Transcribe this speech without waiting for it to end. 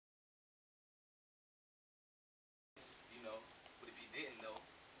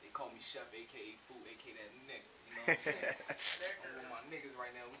Chef, aka Fu, aka that nigga. You know what I'm saying? I'm with my niggas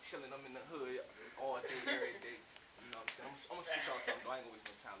right now. We chilling. I'm in the hood all day, every day. You know what I'm saying? I'm gonna speak y'all something though. I ain't gonna waste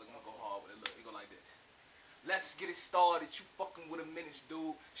no time. Look, I'm gonna go hard with it. Look, it go like this. Let's get it started. You fucking with a menace,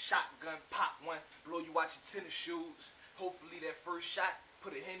 dude. Shotgun, pop one, blow you out your tennis shoes. Hopefully that first shot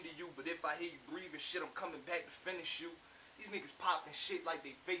put a hinder you, but if I hear you breathing shit, I'm coming back to finish you. These niggas popping shit like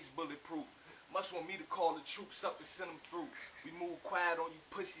they face bulletproof. Must want me to call the troops up and send them through. We move quiet on you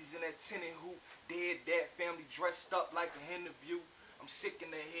pussies in that tenant hoop. Dead dad family dressed up like a interview. I'm sick in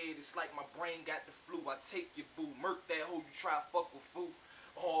the head, it's like my brain got the flu. I take your boo, murk that hoe you try to fuck with fool.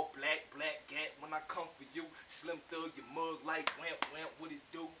 All black gat when I come for you. Slim thug your mug like wamp, what it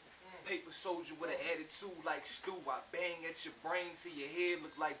do? Paper soldier with an attitude like stew. I bang at your brain till your head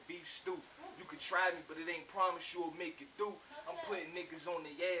look like beef stew. You can try me, but it ain't promise you'll make it through. I'm putting niggas on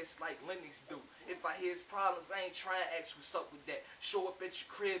the ass like Lennox do. If I hear his problems, I ain't trying to ask what's up with that. Show up at your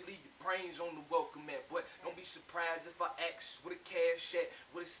crib, leave your brains on the welcome mat. But don't be surprised if I ask with a cash at,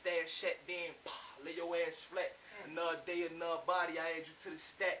 with a stash at, then lay your ass flat. Another day, another body, I add you to the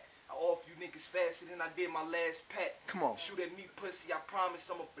stack. I off you niggas faster than I did my last pack. Come on. Shoot at me, pussy, I promise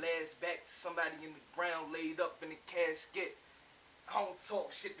I'ma blast back to somebody in the ground laid up in a casket. I don't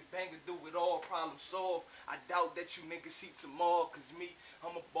talk shit, the banger do it all, problem solved. I doubt that you niggas see tomorrow, cause me,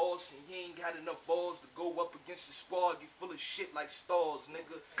 I'm a boss and you ain't got enough balls to go up against the squad. You full of shit like stars,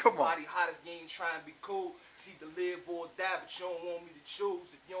 nigga. Come on. Body hot if you ain't trying to be cool. See to live or die, but you don't want me to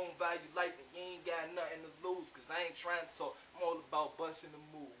choose. If you don't value life, then you ain't got nothing to lose, cause I ain't trying to talk. I'm all about busting the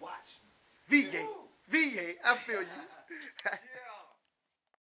move. Watch me. VA, I feel you. Yeah.